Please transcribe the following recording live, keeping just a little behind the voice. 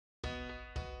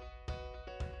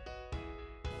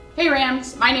Hey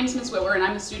Rams, my name's Ms. Whitwer and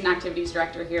I'm the Student Activities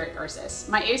Director here at Garces.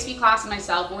 My ASB class and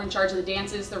myself were in charge of the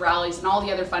dances, the rallies, and all the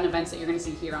other fun events that you're going to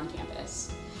see here on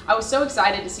campus. I was so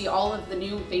excited to see all of the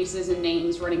new faces and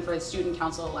names running for the Student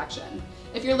Council election.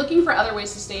 If you're looking for other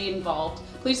ways to stay involved,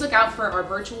 please look out for our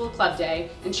virtual club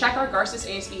day and check our Garces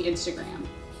ASB Instagram.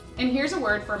 And here's a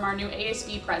word from our new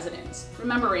ASB presidents.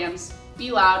 Remember Rams,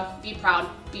 be loud, be proud,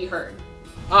 be heard.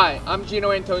 Hi, I'm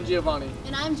Gino Antone Giovanni.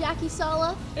 And I'm Jackie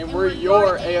Sala. And we're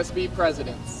your ASB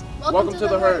presidents. Welcome to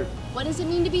the herd. What does it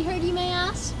mean to be heard, you may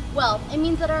ask? Well, it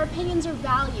means that our opinions are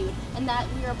valued and that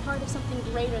we are a part of something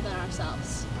greater than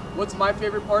ourselves. What's my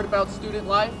favorite part about student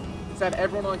life is that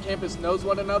everyone on campus knows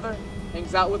one another,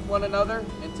 hangs out with one another,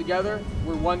 and together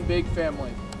we're one big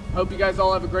family. Hope you guys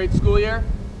all have a great school year,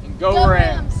 and go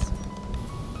Rams!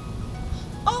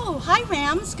 Oh, hi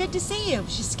Rams, good to see you.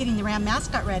 Just getting the Ram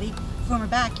mascot ready. When we're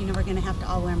back, you know we're going to have to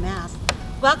all wear masks.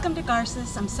 Welcome to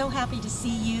Garces. I'm so happy to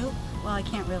see you. Well, I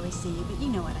can't really see you, but you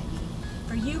know what I mean.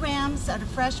 For you Rams that are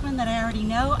freshmen that I already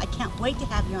know, I can't wait to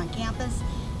have you on campus.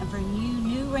 And for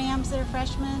new Rams that are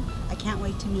freshmen, I can't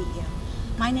wait to meet you.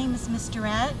 My name is Miss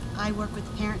Durrett. I work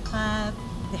with the Parent Club,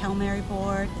 the Hail Mary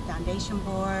Board, the Foundation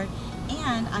Board,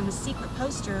 and I'm a secret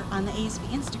poster on the ASB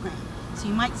Instagram. So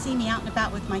you might see me out and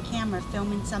about with my camera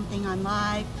filming something on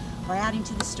live or adding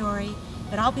to the story.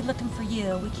 But I'll be looking for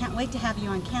you. We can't wait to have you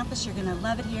on campus. You're going to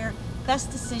love it here.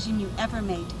 Best decision you ever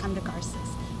made to come to Garces.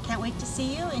 Can't wait to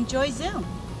see you. Enjoy Zoom.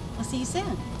 We'll see you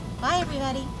soon. Bye,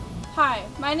 everybody. Hi,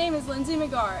 my name is Lindsay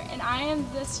McGarr, and I am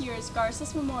this year's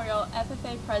Garces Memorial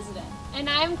FFA President. And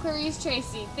I'm Clarice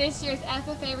Tracy, this year's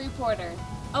FFA Reporter.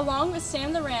 Along with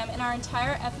Sam the Ram and our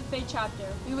entire FFA chapter,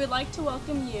 we would like to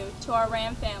welcome you to our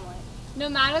Ram family. No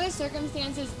matter the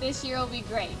circumstances, this year will be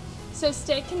great. So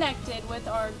stay connected with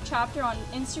our chapter on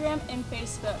Instagram and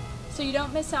Facebook so you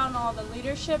don't miss out on all the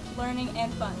leadership, learning,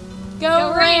 and fun.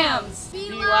 Go Rams!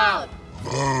 Be loud!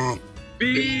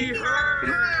 Be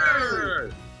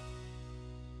heard!